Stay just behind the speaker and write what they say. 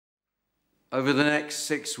Over the next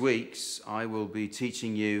 6 weeks, I will be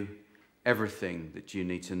teaching you everything that you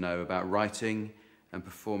need to know about writing and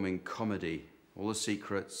performing comedy. All the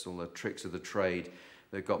secrets, all the tricks of the trade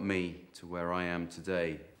that got me to where I am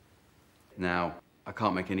today. Now, I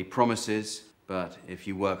can't make any promises, but if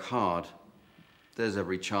you work hard, there's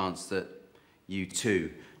every chance that you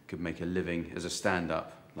too could make a living as a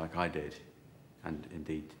stand-up like I did, and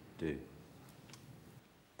indeed do.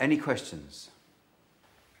 Any questions?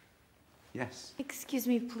 Yes? Excuse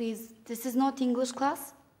me, please. This is not English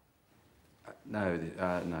class? No.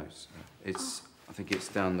 It's, I think it's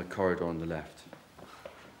down the corridor on the left.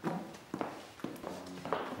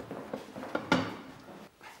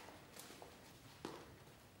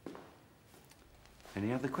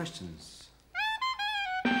 Any other questions?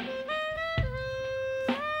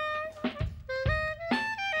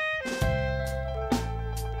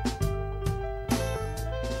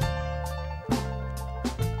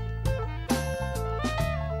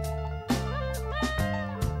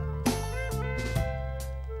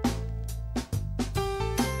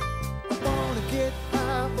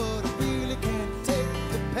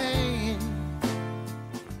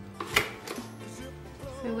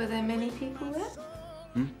 So were there many people there?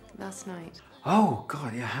 Last night? Oh,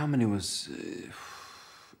 God, yeah, how many was...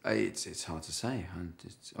 it's hard to say. I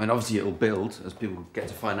mean, obviously it'll build as people get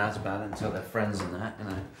to find out about it and tell their friends and that, you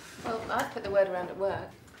know. Well, I've put the word around at work.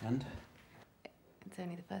 And? It's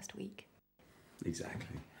only the first week.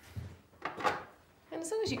 Exactly. And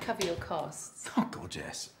as long as you cover your costs. Oh, God,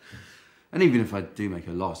 yes. And even if I do make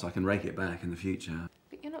a loss, I can rake it back in the future.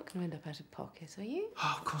 But you're not going to end up out of pocket, are you?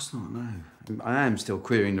 Oh, of course not, no. I am still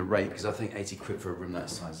querying the rate, because I think 80 quid for a room that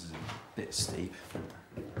size is a bit steep.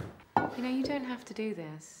 You know, you don't have to do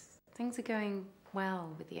this. Things are going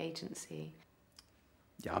well with the agency.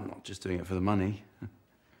 Yeah, I'm not just doing it for the money.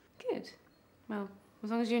 Good. Well, as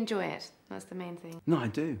long as you enjoy it, that's the main thing. No, I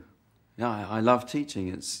do. Yeah, I love teaching.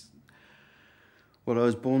 It's what I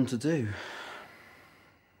was born to do.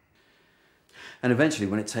 And eventually,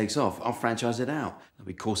 when it takes off, I'll franchise it out. There'll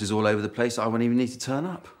be courses all over the place. I won't even need to turn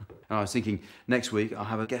up. And I was thinking, next week, I'll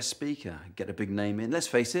have a guest speaker, get a big name in. Let's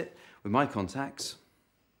face it, with my contacts.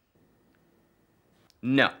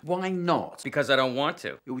 No. Why not? Because I don't want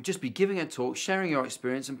to. It would just be giving a talk, sharing your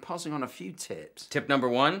experience, and passing on a few tips. Tip number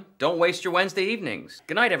 1, don't waste your Wednesday evenings.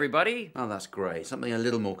 Good night, everybody. Oh, that's great. Something a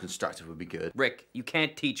little more constructive would be good. Rick, you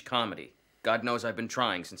can't teach comedy. God knows I've been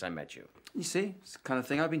trying since I met you. You see, it's the kind of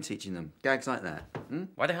thing I've been teaching them. Gags like that.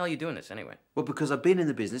 Why the hell are you doing this anyway? Well, because I've been in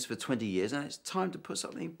the business for 20 years and it's time to put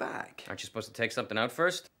something back. Aren't you supposed to take something out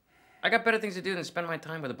first? I got better things to do than spend my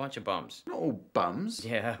time with a bunch of bums. Not all bums.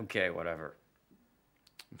 Yeah, okay, whatever.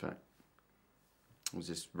 In fact, there was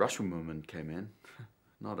this Russian woman came in.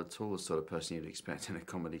 Not at all the sort of person you'd expect in a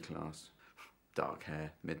comedy class. Dark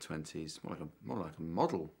hair, mid-20s, more like a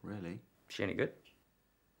model, really. She any good?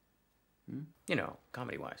 You know,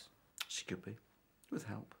 comedy-wise. She could be, with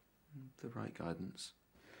help, the right guidance.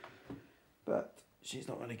 But she's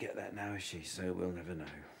not going to get that now, is she? So we'll never know.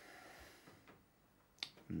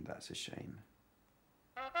 And that's a shame.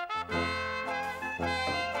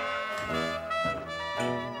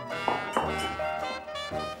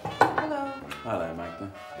 Hello. Hello,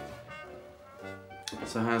 Magda.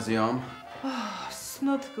 So how's the arm? Oh, it's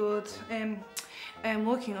not good. I'm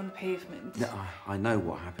walking on pavement. Yeah, I know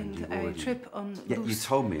what happened. And You've I already... trip on Yeah, you loose...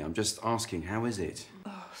 told me. I'm just asking, how is it?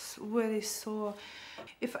 Oh, it's very sore.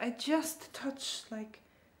 If I just touch like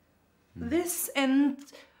this and...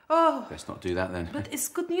 Oh! Let's not do that then. But it's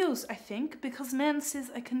good news, I think, because man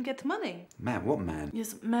says I can get money. Man, what man?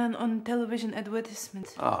 Yes, man on television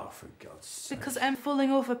advertisement. Oh, for God's sake. Because I'm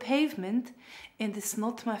falling over pavement and it's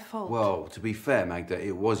not my fault. Well, to be fair, Magda,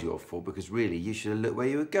 it was your fault because really you should have looked where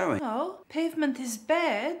you were going. No, pavement is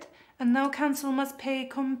bad and now council must pay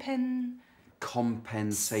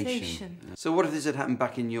Compensation. So what if this had happened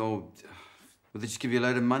back in your... Would they just give you a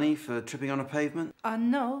load of money for tripping on a pavement?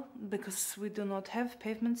 No, because we do not have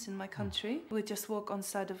pavements in my country. We just walk on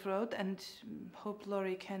side of road and hope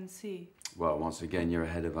lorry can see. Well, once again, you're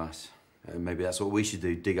ahead of us. Maybe that's what we should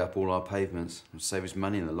do, dig up all our pavements. It'll save us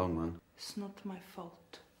money in the long run. It's not my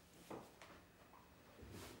fault.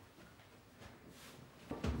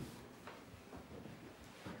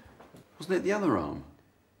 Wasn't it the other arm?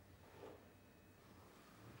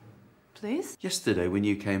 Please? Yesterday when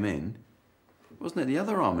you came in, wasn't it the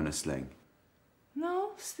other arm in a sling?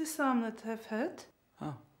 No, it's this arm that I've hurt.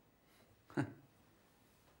 Oh.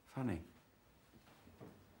 Funny.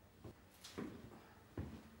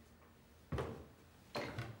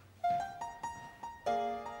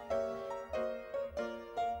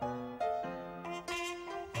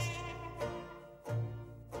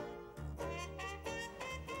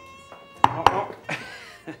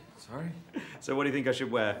 Sorry? So what do you think I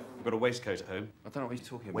should wear? I've got a waistcoat at home. I don't know what you're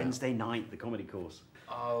talking about. Wednesday night, the comedy course.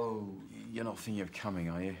 Oh, you're not thinking of coming,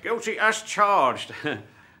 are you? Guilty as charged.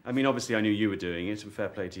 I mean, obviously I knew you were doing it, and fair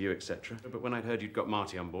play to you, etc. But when I'd heard you'd got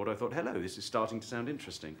Marty on board, I thought, hello, this is starting to sound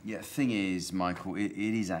interesting. Yeah, thing is, Michael, it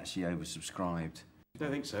is actually oversubscribed. I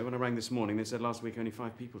don't think so. When I rang this morning, they said last week only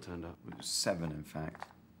 5 people turned up. It was 7, in fact.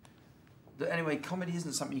 But anyway, comedy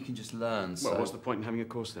isn't something you can just learn, so... Well, what's the point in having a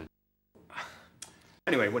course then?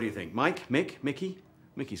 Anyway, what do you think? Mike? Mick? Mickey?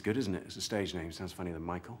 Mickey's good, isn't it? It's a stage name. Sounds funnier than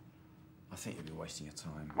Michael. I think you'll be wasting your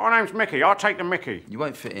time. My name's Mickey. I'll take the Mickey. You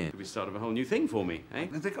won't fit in. Could be the start of a whole new thing for me, eh?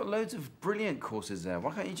 They've got loads of brilliant courses there.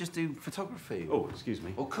 Why can't you just do photography? Oh, excuse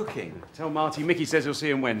me. Or cooking? Tell Marty Mickey says he'll see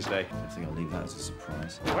him Wednesday. I think I'll leave that as a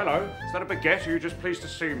surprise. Oh, hello. Is that a baguette, or are you just pleased to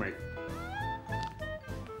see me?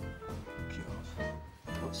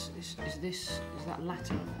 Is that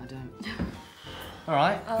Latin? I don't... All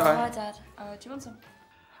right. Oh, hi, Dad. Do you want some?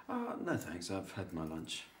 No thanks, I've had my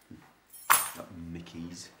lunch.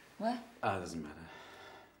 Mickey's. Where? Doesn't matter.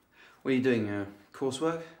 What are you doing,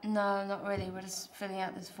 coursework? No, not really. We're just filling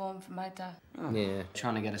out this form for Magda. Oh. Yeah,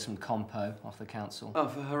 trying to get her some compo off the council. Oh,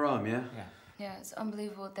 for her arm, yeah? Yeah. Yeah, it's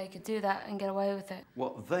unbelievable they could do that and get away with it.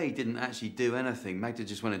 Well, they didn't actually do anything. Magda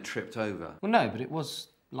just went and tripped over. Well, no, but it was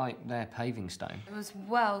like their paving stone. It was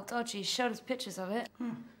well dodgy. Showed us pictures of it.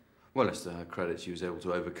 Well, it's to her credit she was able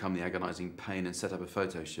to overcome the agonising pain and set up a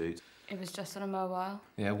photo shoot. It was just on a mobile.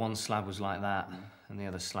 Yeah, one slab was like that, and the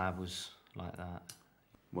other slab was like that.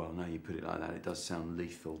 Well, now you put it like that, it does sound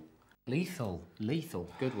lethal. Lethal. Lethal.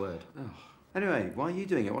 Good word. Oh. Anyway, why are you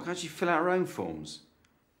doing it? Why can't she fill out her own forms?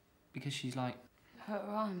 Because she's like... Her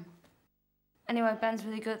arm. Anyway, Ben's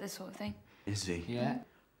really good at this sort of thing. Is he? Yeah.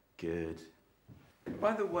 Good.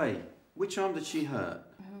 By the way, which arm did she hurt?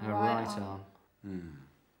 Her right arm.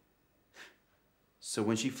 So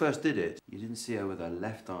when she first did it, you didn't see her with her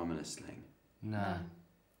left arm in a sling? No.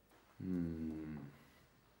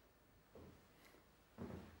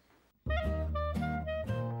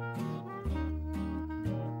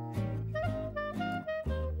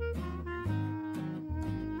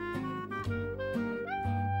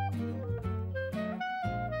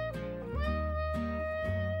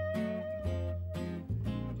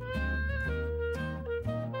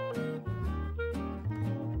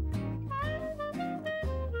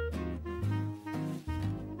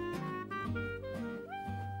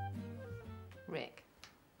 Rick.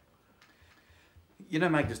 You know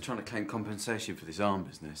Magda's trying to claim compensation for this arm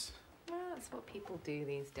business. Well, that's what people do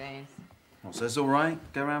these days. Well, so it's all right?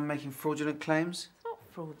 Go around making fraudulent claims? It's not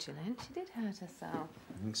fraudulent. She did hurt herself.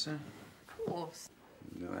 I think so. Of course.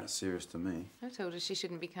 No, that's serious to me. I told her she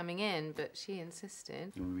shouldn't be coming in, but she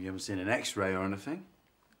insisted. You haven't seen an X-ray or anything?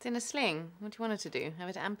 It's in a sling. What do you want her to do? Have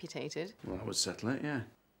it amputated? Well, that would settle it, yeah.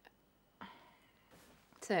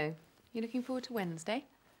 So, you looking forward to Wednesday?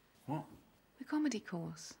 What? The comedy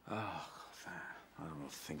course. Oh, I don't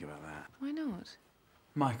want to think about that. Why not?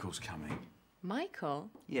 Michael's coming.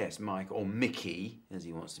 Michael? Yes, Mike, or Mickey, as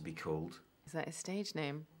he wants to be called. Is that his stage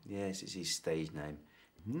name? Yes, it's his stage name.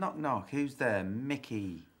 Knock, knock, who's there?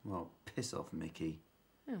 Mickey. Well, piss off, Mickey.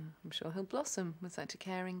 Oh, I'm sure he'll blossom with such a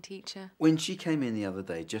caring teacher. When she came in the other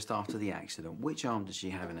day, just after the accident, which arm did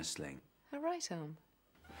she have in a sling? Her right arm.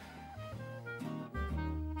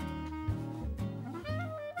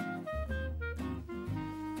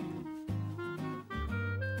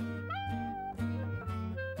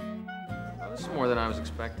 This is more than I was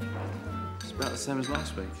expecting. It's about the same as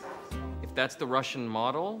last week. If that's the Russian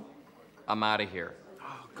model, I'm out of here.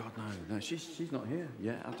 Oh, God, no. No, she's not here.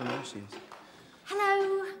 Yeah, I don't know where she is.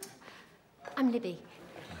 Hello. I'm Libby.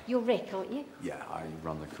 You're Rick, aren't you? Yeah, I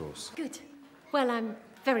run the course. Good. Well, I'm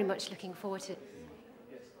very much looking forward to...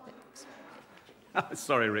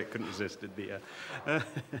 Sorry, Rick, couldn't resist. It'd be,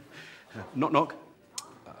 knock, knock.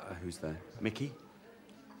 Who's there? Mickey?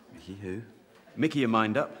 Mickey who? Mickey, your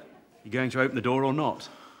mind up? You going to open the door or not?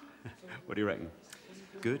 What do you reckon?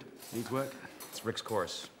 Good? Needs work? It's Rick's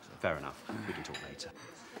course. Fair enough. We can talk later.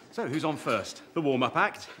 So, who's on first? The warm-up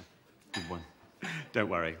act? Good one. Don't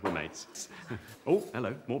worry, we're mates. Oh,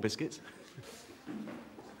 hello, more biscuits.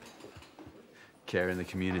 Care in the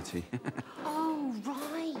community. Oh,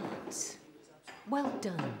 right. Well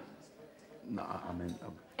done. No, I mean...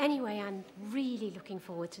 Anyway, I'm really looking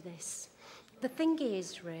forward to this. The thing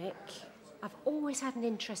is, Rick, I've always had an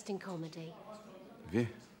interest in comedy. Have you?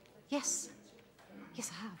 Yes. Yes,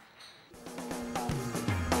 I have.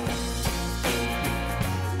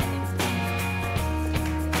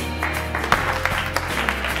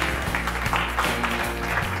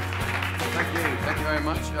 Thank you very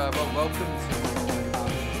much. Well, welcome.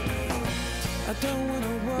 I don't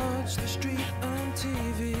wanna watch the street on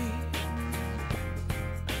TV.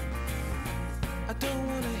 I don't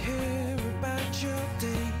wanna hear about your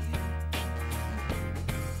day.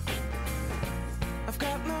 I've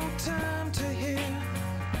got no time to hear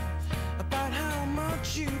about how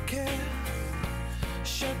much you care.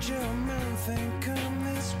 Shut your mouth and come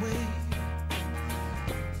this way.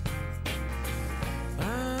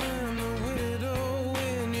 I'm a widow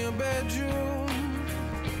in your bedroom,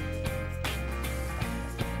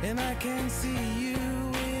 and I can see you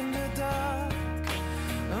in the dark.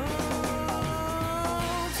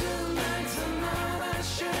 Oh, tonight's the night I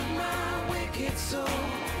shed my wicked soul.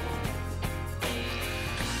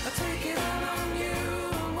 I take it out on you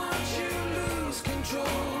and watch you lose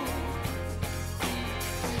control.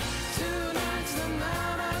 Tonight's the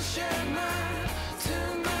night I shed my.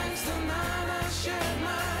 Tonight's the night I shed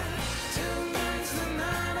my. Tonight's the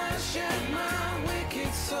night I shed my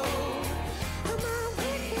wicked soul.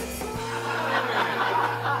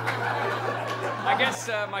 I guess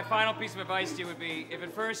my final piece of advice to you would be, if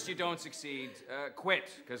at first you don't succeed,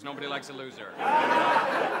 quit, because nobody likes a loser.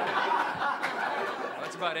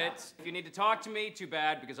 That's about it. If you need to talk to me, too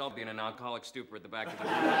bad, because I'll be in an alcoholic stupor at the back of the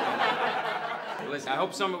room. Listen, I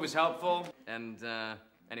hope some of it was helpful, and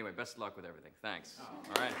anyway, best of luck with everything. Thanks.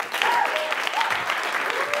 All right.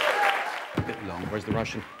 A bit long. Where's the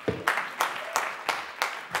Russian?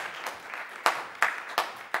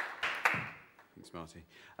 Thanks, Marty.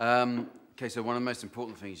 Okay, so one of the most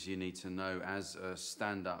important things you need to know as a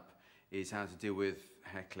stand-up is how to deal with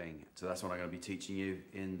heckling. So that's what I'm going to be teaching you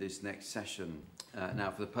in this next session. Now,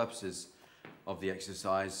 for the purposes of the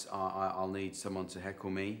exercise, I'll need someone to heckle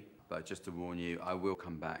me, but just to warn you, I will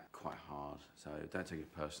come back quite hard. So don't take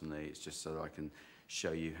it personally, it's just so that I can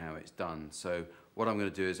show you how it's done. So what I'm going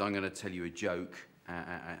to do is I'm going to tell you a joke,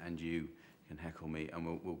 and you can heckle me, and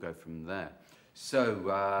we'll go from there.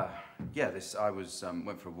 So, yeah, I went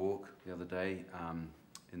for a walk the other day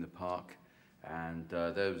in the park, and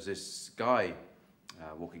there was this guy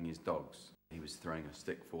walking his dogs. He was throwing a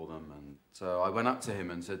stick for them, and so I went up to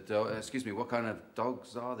him and said, excuse me, what kind of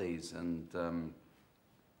dogs are these? And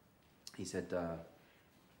he said,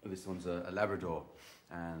 this one's a Labrador,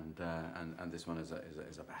 and this one is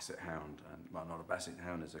a Basset Hound. And, well, not a Basset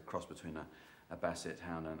Hound, it's a cross between a Basset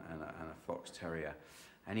Hound and a Fox Terrier.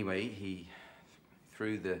 Anyway, he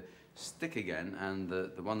threw the stick again, and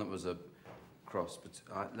the one that was a cross,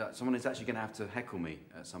 but someone is actually going to have to heckle me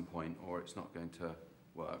at some point, or it's not going to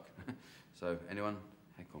work. So, anyone?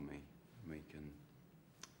 Heckle me. We can...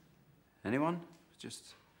 Anyone?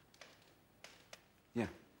 Just... Yeah.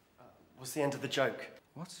 What's the end of the joke?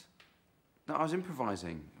 What? No, I was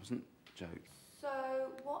improvising. It wasn't a joke. So,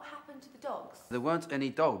 what happened to the dogs? There weren't any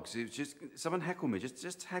dogs. It was just... Someone heckle me.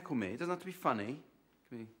 Just heckle me. It doesn't have to be funny.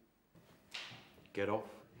 Can we... Get off.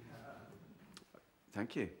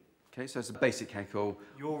 Thank you. Okay, so it's a basic heckle.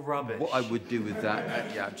 You're rubbish. What I would do with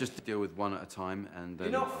that, yeah, just deal with one at a time, and You're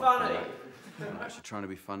not funny. I'm actually trying to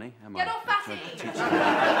be funny, am Get I? off, fatty!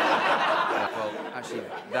 Well, actually,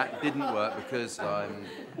 that didn't work because I'm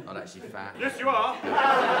not actually fat. Yes, you are.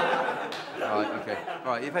 Right, okay.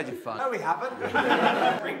 All right, you've had your fun. No, we haven't.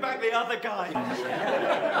 Bring back the other guy.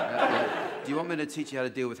 Do you want me to teach you how to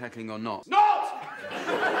deal with heckling or not? Not!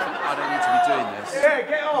 I don't need to be doing this. Yeah,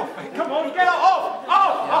 get off. Come on, get off.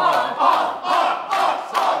 Off!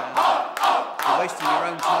 You're wasting your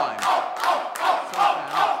own time.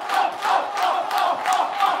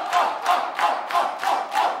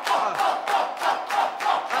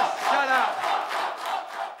 Shut up.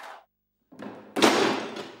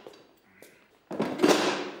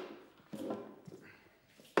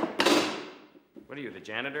 What are you, the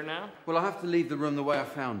janitor now? Well, I have to leave the room the way I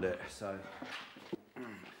found it, so...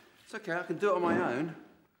 It's okay, I can do it on my own.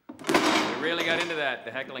 You really got into that,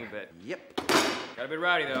 the heckling bit. Yep. Got a bit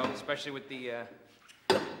rowdy, though, especially with the,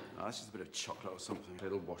 Oh, that's just a bit of chocolate or something.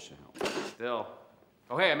 It'll wash out. Still.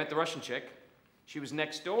 Oh, hey, I met the Russian chick. She was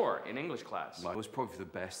next door in English class. Well, it was probably for the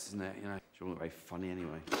best, isn't it? You know, she wasn't very funny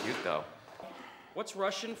anyway. Cute, though. What's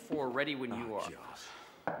Russian for ready when you are?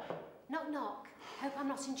 God. Knock, knock. Hope I'm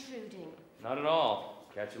not intruding. Not at all.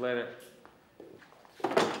 Catch you later.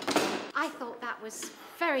 I thought that was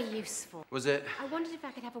very useful. Was it? I wondered if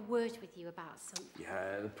I could have a word with you about something.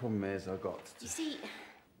 Yeah, the problem is I've got to... You see,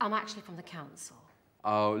 I'm actually from the council.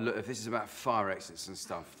 Oh, look, if this is about fire exits and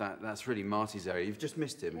stuff, that's really Marty's area. You've just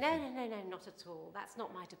missed him. No, not at all. That's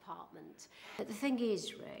not my department. But the thing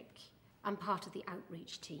is, Rick, I'm part of the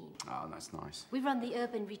outreach team. Oh, that's nice. We run the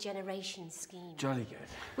urban regeneration scheme. Jolly good.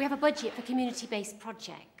 We have a budget for community-based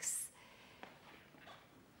projects.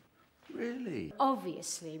 Really?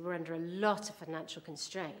 Obviously, we're under a lot of financial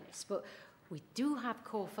constraints, but We do have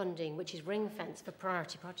core funding, which is ring-fenced for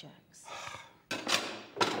priority projects.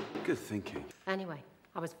 Good thinking. Anyway,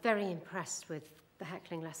 I was very impressed with the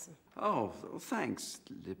heckling lesson. Oh, well, thanks,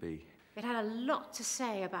 Libby. It had a lot to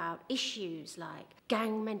say about issues like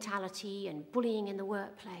gang mentality and bullying in the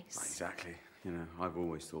workplace. Exactly. You know, I've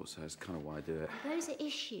always thought so. It's kind of why I do it. Those are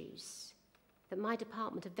issues that my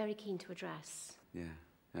department are very keen to address. Yeah,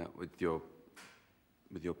 yeah, with your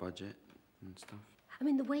budget and stuff. I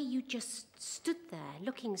mean, the way you just stood there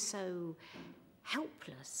looking so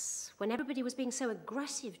helpless when everybody was being so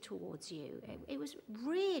aggressive towards you, it was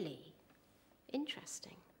really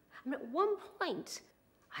interesting. I mean, at one point,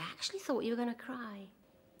 I actually thought you were going to cry.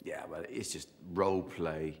 Yeah, well, it's just role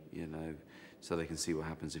play, you know, so they can see what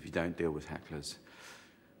happens if you don't deal with hecklers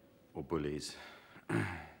or bullies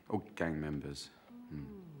or gang members.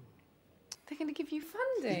 They're going to give you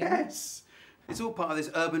funding? Yes! It's all part of this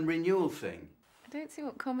urban renewal thing. I don't see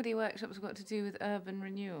what comedy workshops have got to do with urban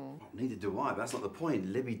renewal. Well, neither do I, but that's not the point.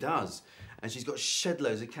 Libby does. And she's got shed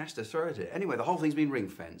loads of cash to throw at it. Anyway, the whole thing's been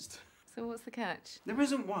ring-fenced. So what's the catch? There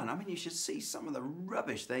isn't one. I mean, you should see some of the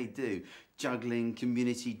rubbish they do. Juggling,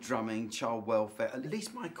 community drumming, child welfare. At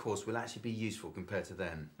least my course will actually be useful compared to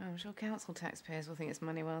them. I'm sure council taxpayers will think it's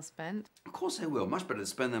money well spent. Of course they will. Much better to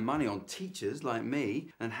spend their money on teachers like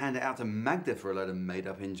me and hand it out to Magda for a load of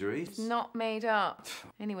made-up injuries. It's not made up.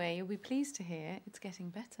 Anyway, you'll be pleased to hear it's getting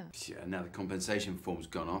better. Yeah, now the compensation form's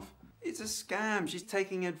gone off. It's a scam. She's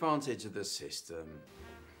taking advantage of the system.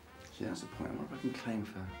 See, that's the point. I wonder if I can claim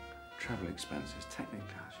for travel expenses. Technically,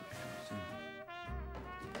 I should be able to.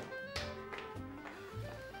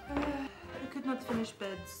 I could not finish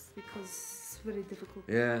beds because it's very difficult.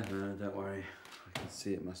 Yeah, no, don't worry. I can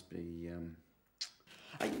see it must be,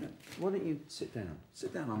 Hey, you know, why don't you sit down?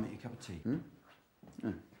 Sit down, I'll make you a cup of tea.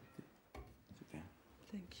 Yeah. Sit down.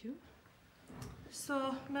 Thank you.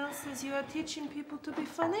 So, Mel says you are teaching people to be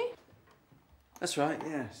funny? That's right,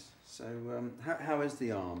 yes. So, how is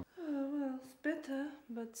the arm? Oh, well, it's better,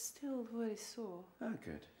 but still very sore. Oh,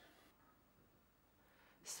 good.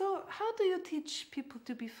 So, how do you teach people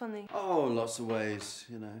to be funny? Oh, lots of ways,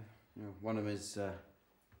 you know. One of them is,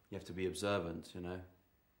 you have to be observant, you know.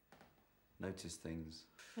 Notice things.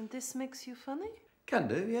 And this makes you funny? Can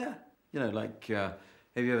do, yeah. You know, like, have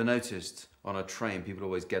you ever noticed on a train people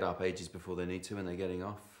always get up ages before they need to when they're getting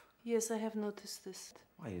off? Yes, I have noticed this.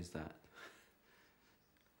 Why is that?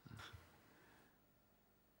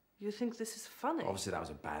 You think this is funny? Obviously, that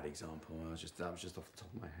was a bad example. That was just off the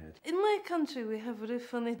top of my head. In my country, we have a very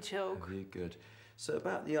funny joke. Very good. So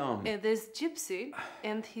about the arm. There's Gypsy,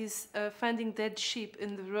 and he's finding dead sheep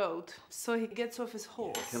in the road. So he gets off his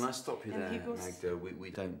horse. Can I stop you and there, he goes... Magda?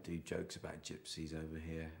 We don't do jokes about gypsies over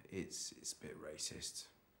here. It's a bit racist.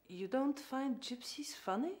 You don't find gypsies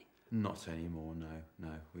funny? Not anymore, no.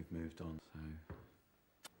 No, we've moved on,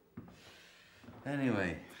 so...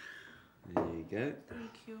 Anyway, there you go.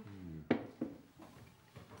 Thank you.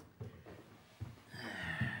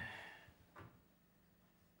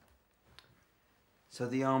 So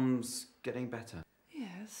the arm's getting better?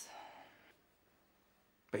 Yes.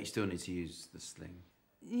 But you still need to use the sling?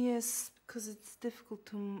 Yes, because it's difficult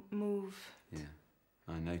to move. Yeah,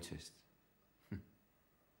 I noticed.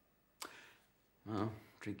 Well,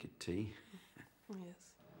 drink your tea.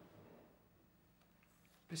 Yes.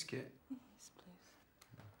 Biscuit? Yes,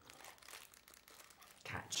 please.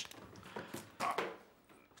 Catch.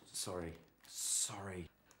 Sorry.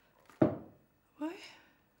 Why?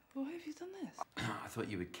 Why have you done this? I thought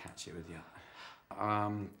you would catch it with you.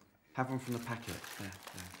 Have one from the packet.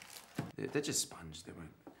 There. They're just sponge, they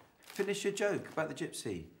won't. Finish your joke about the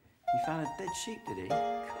gypsy. He found a dead sheep, did he?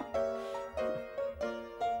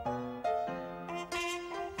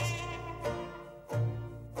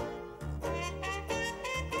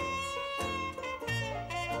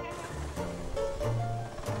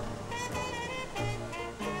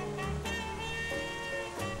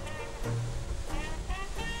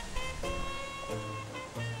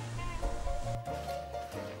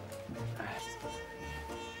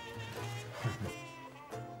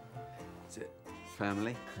 Is it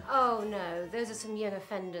family? Oh, no. Those are some young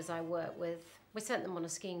offenders I work with. We sent them on a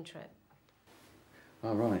skiing trip.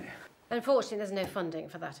 Oh, right. Unfortunately, there's no funding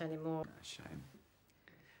for that anymore. A shame.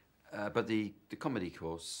 But the comedy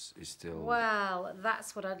course is still... Well,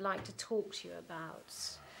 that's what I'd like to talk to you about.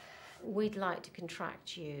 We'd like to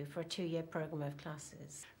contract you for a 2-year programme of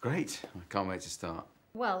classes. Great. I can't wait to start.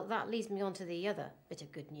 Well, that leads me on to the other bit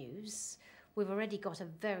of good news. We've already got a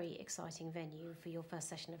very exciting venue for your first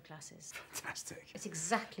session of classes. Fantastic. It's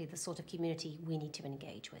exactly the sort of community we need to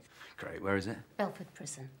engage with. Great. Where is it? Belford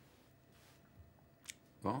Prison.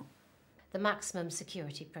 What? the maximum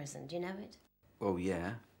security prison. Do you know it? Well,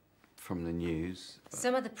 yeah, from the news.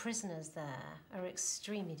 Some of the prisoners there are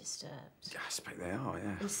extremely disturbed. I expect they are,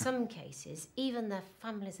 yeah. In some cases, even their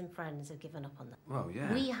families and friends have given up on them. Well,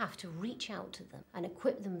 yeah. We have to reach out to them and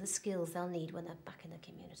equip them with the skills they'll need when they're back in the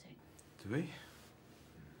community. Do we?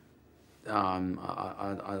 I'm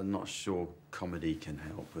not sure comedy can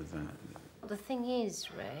help with that. The thing is,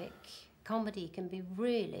 Rick, comedy can be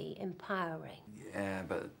really empowering. Yeah,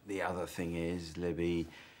 but the other thing is, Libby,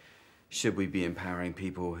 should we be empowering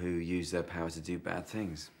people who use their power to do bad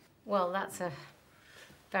things? Well, that's a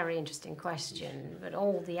very interesting question, but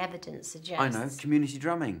all the evidence suggests... I know, community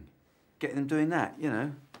drumming. Get them doing that, you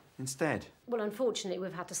know, instead. Well, unfortunately,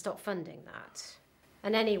 we've had to stop funding that.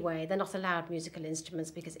 And anyway, they're not allowed musical instruments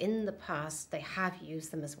because in the past they have used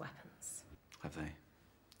them as weapons. Have they?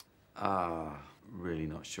 Really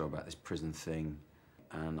not sure about this prison thing.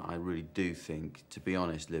 And I really do think, to be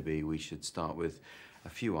honest, Libby, we should start with a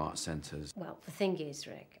few art centres. Well, the thing is,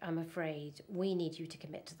 Rick, I'm afraid we need you to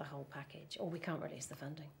commit to the whole package or we can't release the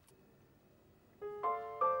funding.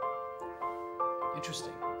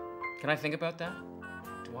 Interesting. Can I think about that?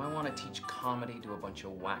 Do I want to teach comedy to a bunch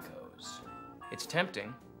of wackos? It's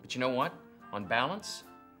tempting, but you know what? On balance,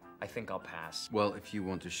 I think I'll pass. Well, if you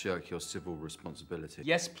want to shirk your civil responsibility.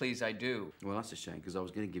 Yes, please, I do. Well, that's a shame, because I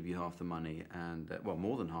was going to give you half the money, and, well,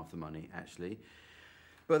 more than half the money, actually.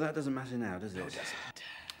 But that doesn't matter now, does it? No, it doesn't.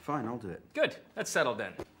 Fine, I'll do it. Good. That's settled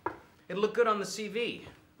then. It'll look good on the CV.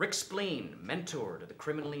 Rick Spleen, mentor to the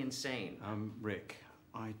criminally insane. Rick,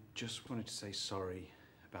 I just wanted to say sorry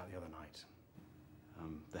about the other night.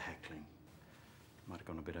 The heckling. Might have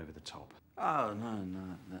gone a bit over the top. Oh, no.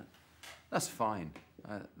 That's fine.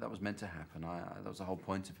 That was meant to happen. That was the whole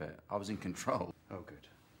point of it. I was in control. Oh, good.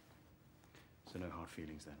 So no hard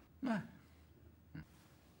feelings then? No.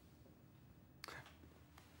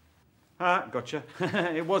 Gotcha.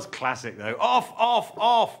 It was classic, though. Off, off,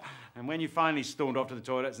 off! And when you finally stormed off to the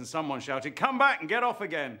toilets and someone shouted, come back and get off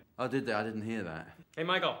again. Oh, did they? I didn't hear that. Hey,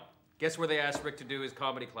 Michael, guess where they asked Rick to do his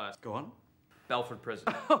comedy class? Go on. Belford Prison.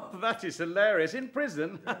 Oh, that is hilarious. In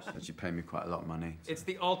prison? But you pay me quite a lot of money. So. It's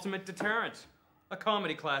the ultimate deterrent. A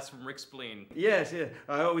comedy class from Rick Spleen. Yes, yeah.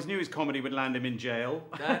 I always knew his comedy would land him in jail.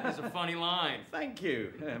 That is a funny line. Thank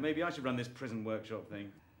you. Yeah, maybe I should run this prison workshop thing.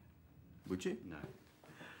 Would you? No.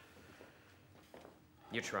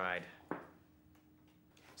 You tried.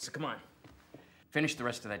 So come on. Finish the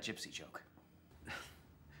rest of that gypsy joke.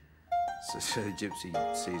 So the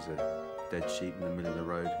gypsy sees a dead sheep in the middle of the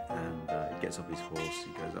road and he gets off his horse,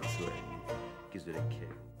 he goes up to it and gives it a kick.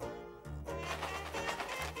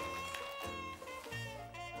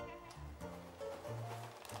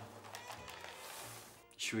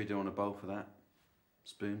 Should we do on a bowl for that?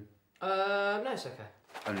 Spoon? No, it's okay.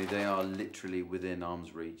 Only they are literally within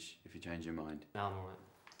arm's reach if you change your mind. No, I'm all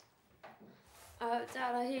right.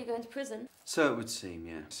 Dad, I hear you're going to prison. So it would seem,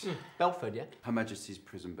 yes. Belford, yeah? Her Majesty's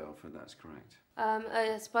Prison Belford, that's correct.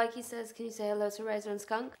 Spikey says, can you say hello to Razor and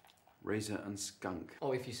Skunk? Razor and Skunk.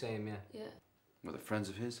 Oh, if you see him, yeah. Yeah. What, they're friends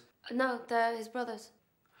of his? No, they're his brothers.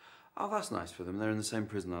 Oh, that's nice for them. They're in the same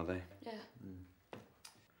prison, are they? Yeah.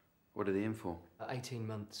 What are they in for? 18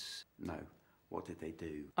 months. No. What did they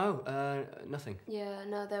do? Oh, nothing. Yeah,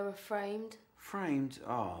 no, they were framed. Framed?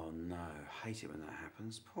 Oh, no. Hate it when that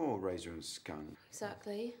happens. Poor Razor and Skunk.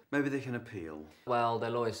 Exactly. Maybe they can appeal. Well,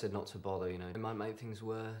 their lawyer said not to bother, you know. It might make things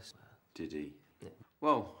worse. Did he? Yeah.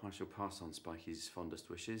 Well, I shall pass on Spikey's fondest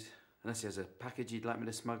wishes. Unless he has a package you'd like me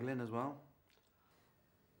to smuggle in as well.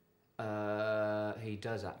 He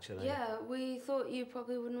does, actually. Yeah, we thought you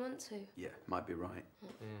probably wouldn't want to. Yeah, might be right.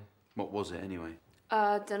 Yeah. What was it, anyway?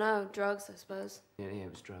 Dunno, drugs, I suppose. Yeah,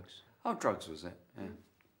 it was drugs. Oh, drugs was it? Yeah.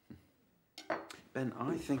 Ben,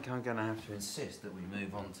 I think I'm going to have to insist that we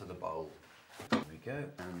move on to the bowl. There we go.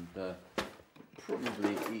 And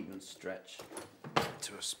probably even stretch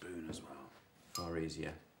to a spoon as well. Far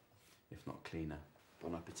easier, if not cleaner.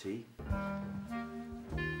 Bon appetit.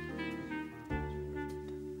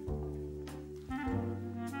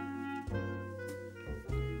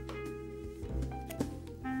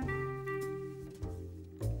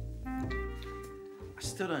 I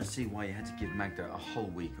still don't see why you had to give Magda a whole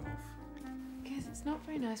week off. Guess it's not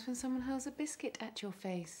very nice when someone hurls a biscuit at your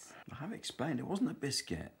face. I have explained, it wasn't a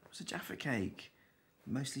biscuit. It was a Jaffa cake.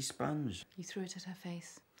 Mostly sponge. You threw it at her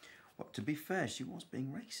face. Well, to be fair, she was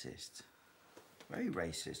being racist. Very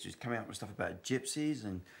racist. She was coming up with stuff about gypsies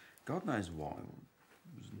and God knows what.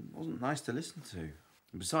 It wasn't nice to listen to.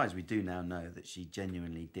 And besides, we do now know that she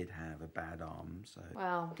genuinely did have a bad arm, so...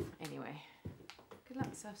 Well, anyway. Good luck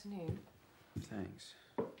this afternoon. Thanks.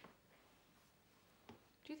 Do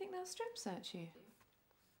you think they'll strip search you?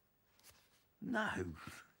 No,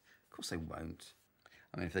 of course they won't.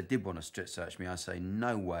 I mean, if they did want to strip search me, I'd say,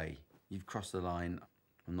 no way. You've crossed the line.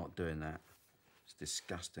 I'm not doing that. It's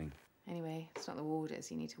disgusting. Anyway, it's not the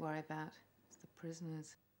warders you need to worry about. It's the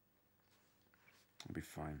prisoners. I'll be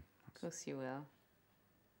fine. Of course you will.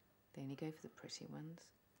 They only go for the pretty ones.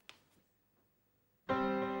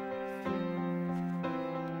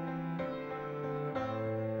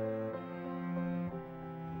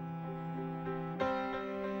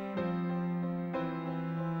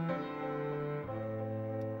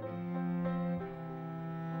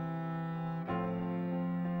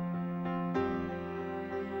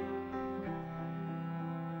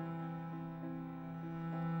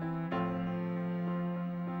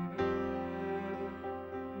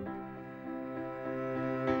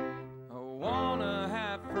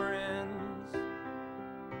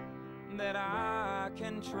 That I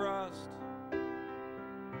can trust,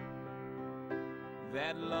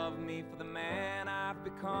 that love me for the man I've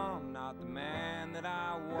become, not the man that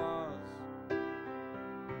I was.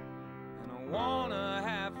 And I wanna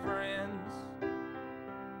have friends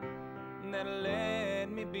that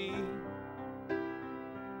let me be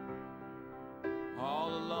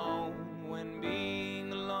all alone when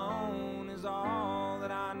being alone is all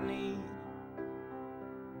that I need.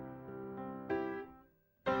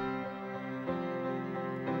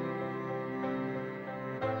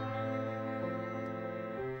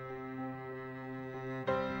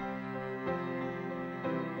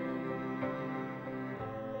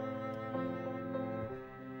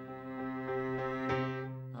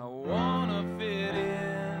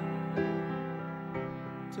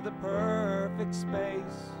 The perfect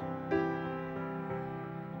space,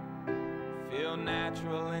 feel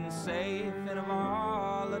natural and safe in a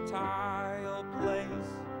volatile place,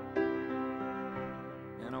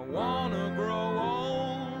 and I wanna grow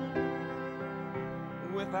old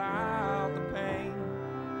without the pain,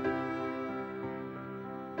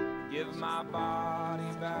 give my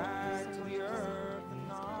body back to the earth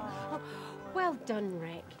and all. Oh, well done,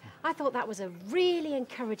 Rick. I thought that was a really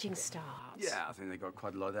encouraging start. Yeah, I think they got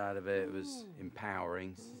quite a lot out of it. It was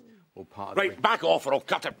empowering. All part of Right, back off or I'll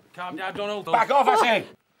cut him. Calm down, Donald. Back off, I say!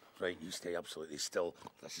 Right, you stay absolutely still.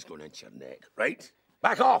 This is going into your neck, right?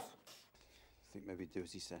 Back off! I think maybe do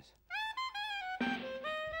as he says.